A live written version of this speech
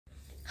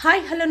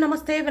Hi hello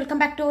నమస్తే welcome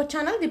back to our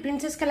channel the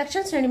princess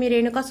collections. నేను మీ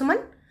రేణుకా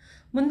సుమన్.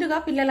 ముందుగా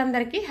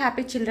పిల్లలందరికీ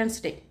happy children's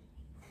day.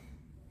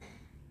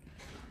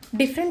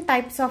 Different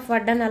types of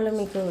వడ్డానాలు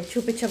మీకు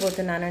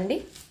చూపించబోతున్నానండి.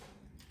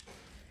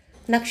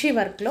 నక్షి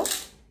వర్క్లో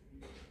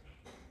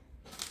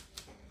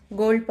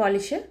గోల్డ్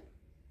పాలిష్,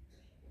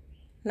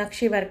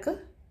 నక్షి వర్క్,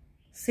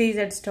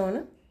 సీజెడ్ స్టోన్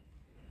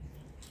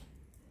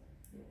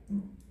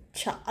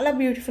చాలా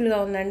బ్యూటిఫుల్గా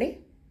ఉందండి.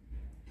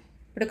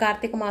 ఇప్పుడు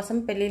కార్తీక మాసం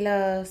పెళ్ళిళ్ళ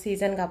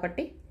సీజన్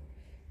కాబట్టి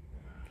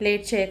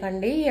లేట్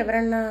చేయకండి.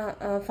 ఎవరన్నా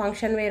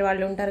ఫంక్షన్ వేర్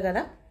వాళ్ళు ఉంటారు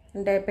కదా,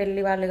 అంటే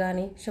పెళ్ళి వాళ్ళు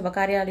కానీ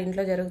శుభకార్యాలు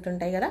ఇంట్లో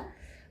జరుగుతుంటాయి కదా,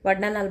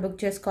 వడ్డానాలు బుక్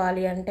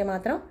చేసుకోవాలి అంటే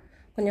మాత్రం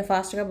కొంచెం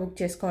ఫాస్ట్గా బుక్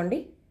చేసుకోండి.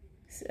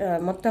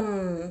 మొత్తం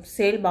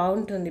సేల్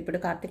బాగుంటుంది ఇప్పుడు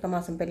కార్తీక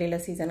మాసం పెళ్ళిళ్ళ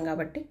సీజన్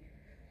కాబట్టి.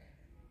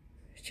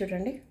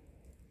 చూడండి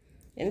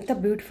ఎంత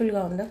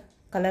బ్యూటిఫుల్గా ఉందో,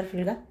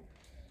 కలర్ఫుల్గా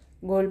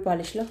గోల్డ్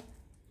పాలిష్లో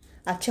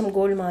అచ్చం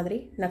గోల్డ్ మాదిరి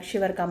నక్షి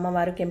వర్క్,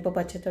 అమ్మవారు కెంపు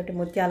పచ్చతోటి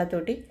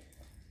ముత్యాలతోటి.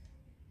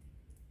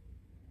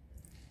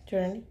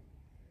 చూడండి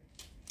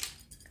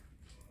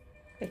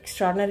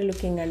ఎక్స్ట్రాడినరీ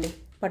లుకింగ్ అండి.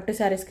 పట్టు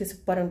శారీస్కి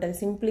సూపర్ ఉంటుంది,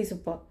 సింప్లీ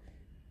సూపర్.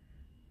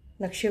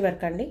 నక్షి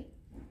వర్క్ అండి.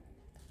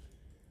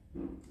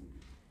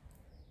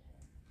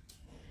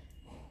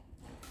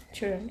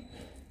 చూడండి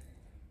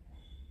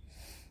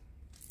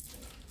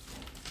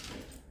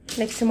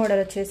నెక్స్ట్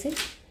మోడల్ వచ్చేసి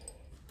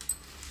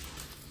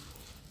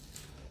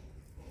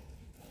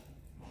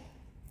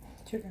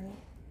చూడండి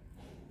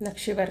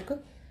నక్షి వర్క్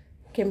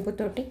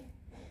కెంపుతోటి,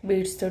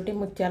 బీడ్స్ తోటి,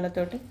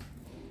 ముత్యాలతోటి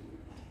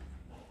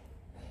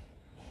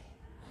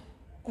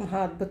మహా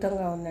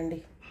అద్భుతంగా ఉందండి.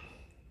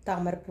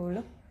 తామర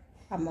పువ్వులో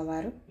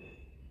అమ్మవారు,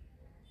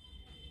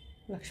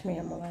 లక్ష్మీ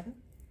అమ్మవారు,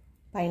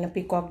 పైన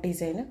పీకాక్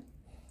డిజైన్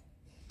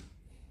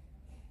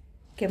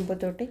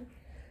కెంపుతోటి.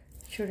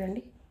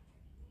 చూడండి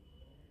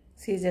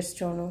Caesar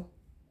stone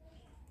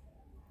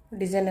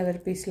design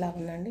ever piece లాగా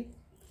ఉందండి.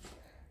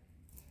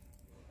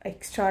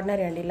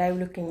 ఎక్స్ట్రాడినరీ అండి, లైవ్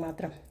లుకింగ్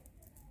మాత్రం.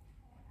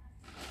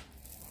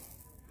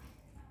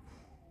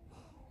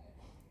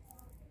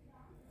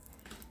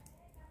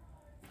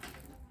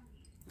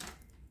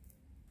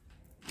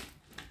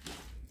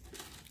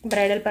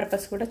 బ్రైడల్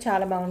పర్పస్ కూడా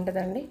చాలా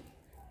బాగుంటుందండి.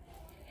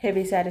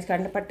 హెవీ శారీస్కి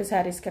అంటే పట్టు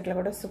శారీస్కి అట్లా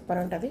కూడా సూపర్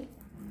ఉంటుంది.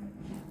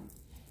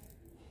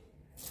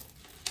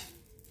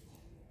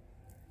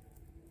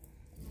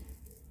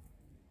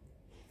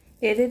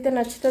 ఏదైతే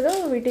నచ్చుతుందో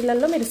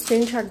వీటిలలో మీరు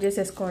స్క్రీన్ షాట్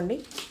చేసేసుకోండి.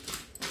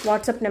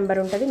 వాట్సాప్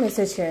నెంబర్ ఉంటుంది,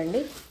 మెసేజ్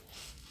చేయండి.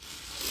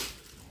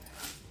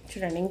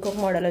 చూడండి ఇంకొక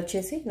మోడల్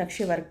వచ్చేసి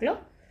నక్షి వర్క్లో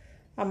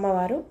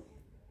అమ్మవారు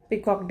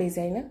పీకాక్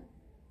డిజైన్,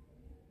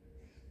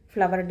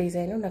 ఫ్లవర్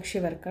డిజైన్,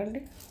 నక్షి వర్క్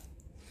అండి,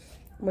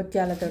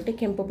 ముత్యాలతోటి,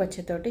 కెంపు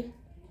పచ్చతోటి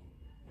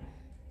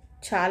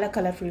చాలా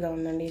కలర్ఫుల్గా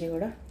ఉందండి. ఇది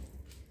కూడా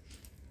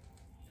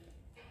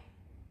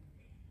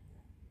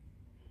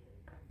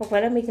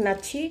ఒకవేళ మీకు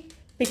నచ్చి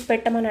పిక్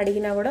పెట్టమని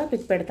అడిగినా కూడా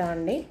పిక్ పెడతా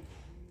అండి,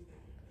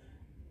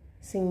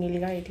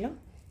 సింగిల్గా ఇట్లా.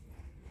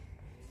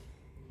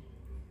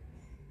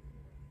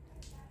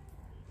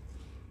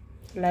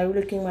 లైవ్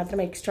లుకింగ్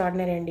మాత్రం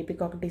ఎక్స్ట్రాడినరీ అండి.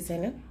 పికాక్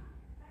డిజైన్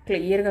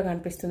క్లియర్గా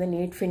కనిపిస్తుంది,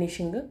 నీట్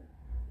ఫినిషింగ్.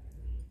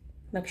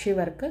 నక్షి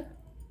వర్క్,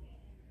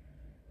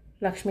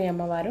 లక్ష్మీ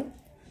అమ్మవారు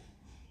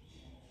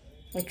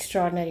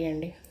ఎక్స్ట్రాడినరీ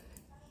అండి.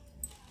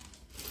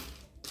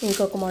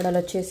 ఇంకొక మోడల్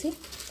వచ్చేసి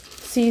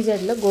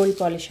సీజెడ్లో గోల్డ్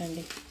పాలిష్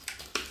అండి.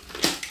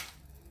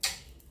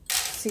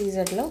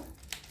 సీజెడ్లో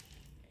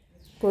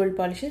గోల్డ్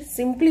పాలిష్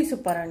సింప్లీ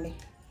సూపర్ అండి.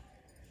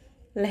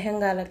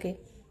 లెహంగాలకి,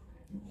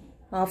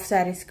 హాఫ్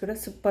శారీస్ కూడా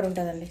సూపర్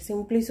ఉంటుందండి,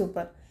 సింప్లీ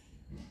సూపర్.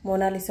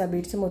 మోనాలిసా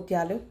బీడ్స్,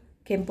 ముత్యాలు,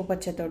 కెంపు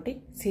పచ్చతోటి,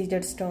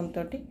 సీజెడ్ స్టోన్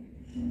తోటి.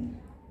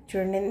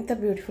 చూడండి ఎంత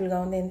బ్యూటిఫుల్గా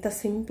ఉంది, ఎంత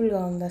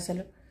సింపుల్గా ఉంది.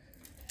 అసలు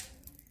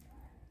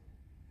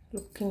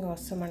లుకింగ్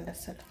వస్తామండి,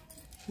 అసలు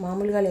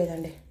మామూలుగా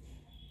లేదండి,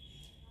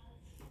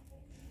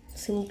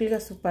 సింపుల్గా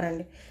సూపర్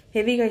అండి.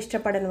 హెవీగా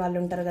ఇష్టపడని వాళ్ళు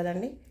ఉంటారు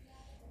కదండి,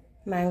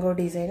 mango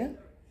design,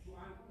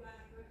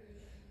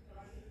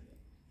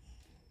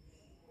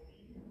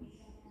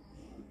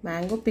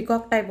 mango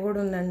peacock type కూడా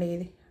ఉందండి.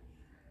 ఇది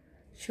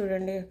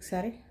చూడండి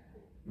ఒకసారి,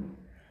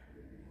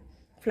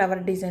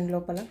 ఫ్లవర్ డిజైన్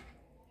లోపల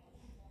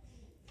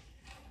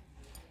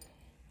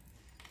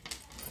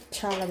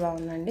చాలా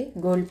బాగుందండి.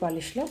 గోల్డ్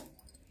పాలిష్లో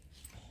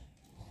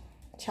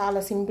చాలా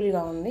సింపుల్గా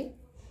ఉంది.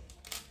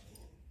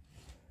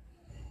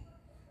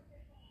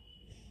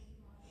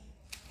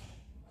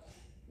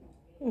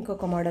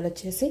 ఇంకొక మోడల్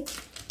వచ్చేసి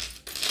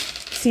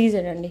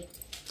సీజెడ్ అండి.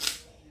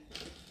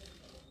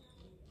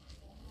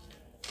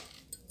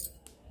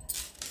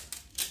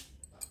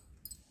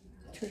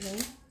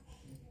 చూడండి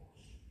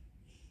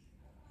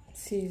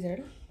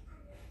సీజెడ్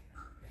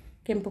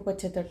కెంపు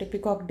పచ్చతోటి,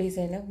 పికాక్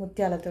డిజైన్,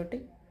 ముత్యాలతోటి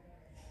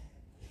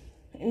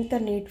ఎంత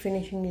నీట్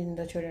ఫినిషింగ్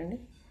ఉందో చూడండి.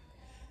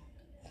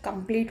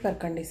 కంప్లీట్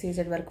వర్క్ అండి,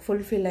 సీజెడ్ వర్క్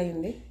ఫుల్ ఫిల్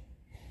అయ్యింది,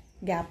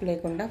 గ్యాప్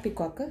లేకుండా.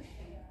 పికాక్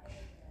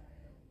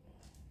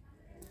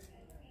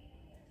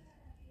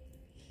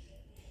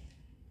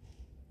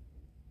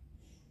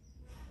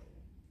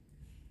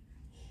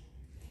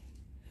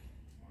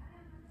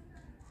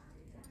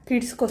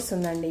కిడ్స్కి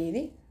వస్తుందండి,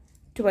 ఇది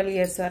 12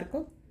 years వరకు.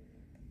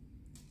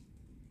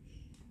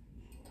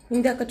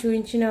 ఇందాక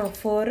చూపించిన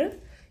 4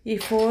 ఈ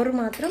 4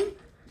 మాత్రం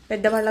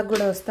పెద్దవాళ్ళకు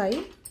కూడా వస్తాయి.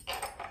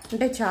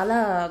 అంటే చాలా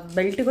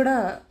బెల్ట్ కూడా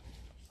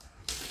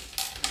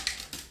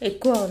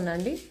ఎక్కువ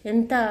ఉందండి.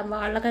 ఎంత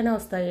వాళ్ళకైనా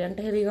వస్తాయి,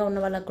 అంటే హెవీగా ఉన్న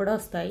వాళ్ళకి కూడా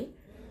వస్తాయి.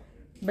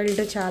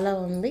 బెల్ట్ చాలా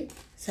ఉంది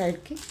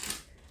సైడ్కి,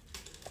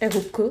 అంటే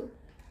హుక్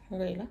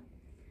ఇలా.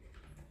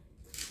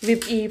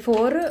 ఈ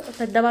 4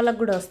 పెద్దవాళ్ళకు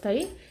కూడా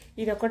వస్తాయి.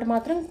 ఇది ఒకటి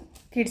మాత్రం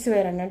కిడ్స్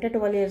వేర్ అండి, అంటే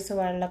 12 years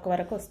వాళ్ళకు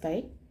వరకు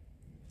వస్తాయి.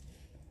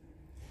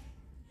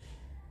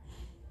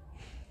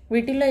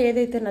 వీటిల్లో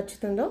ఏదైతే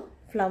నచ్చుతుందో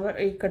ఫ్లవర్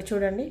ఇక్కడ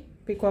చూడండి,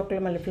 పీకాక్లో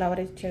మళ్ళీ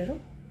ఫ్లవర్ ఇచ్చారు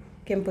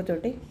కెంపు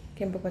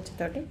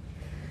పచ్చతోటి.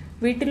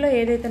 వీటిల్లో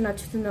ఏదైతే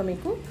నచ్చుతుందో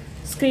మీకు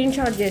స్క్రీన్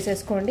షాట్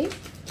చేసేసుకోండి.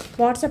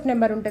 వాట్సాప్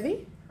నెంబర్ ఉంటుంది,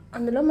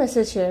 అందులో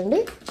మెసేజ్ చేయండి.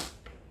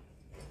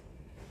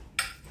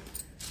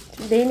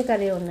 దేనికి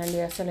అదే ఉందండి,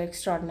 అసలు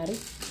ఎక్స్ట్రాడినరీ.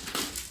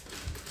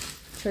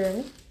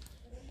 చూడండి,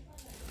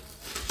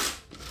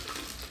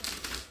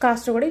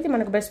 కాస్ట్ కూడా ఇది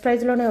మనకు బెస్ట్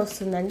ప్రైస్లోనే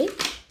వస్తుందండి.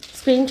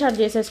 స్క్రీన్ షాట్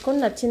చేసేసుకొని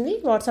నచ్చింది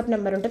వాట్సాప్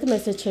నెంబర్ ఉంటుంది,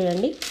 మెసేజ్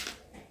చేయండి.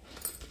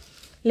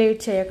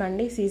 లేట్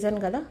చేయకండి, సీజన్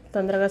కదా,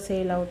 తొందరగా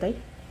సేల్ అవుతాయి.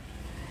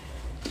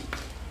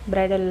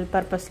 బ్రైడల్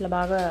పర్పస్లో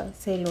బాగా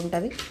సేల్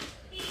ఉంటుంది.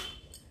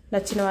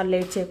 నచ్చిన వాళ్ళు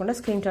లేట్ చేయకుండా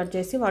స్క్రీన్ షాట్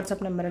చేసి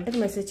వాట్సాప్ నెంబర్ ఉంటుంది,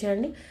 మెసేజ్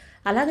చేయండి.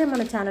 అలాగే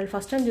మన ఛానల్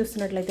ఫస్ట్ టైం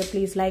చూస్తున్నట్లయితే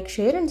please like,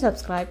 share and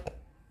subscribe.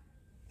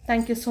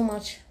 Thank you so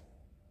much.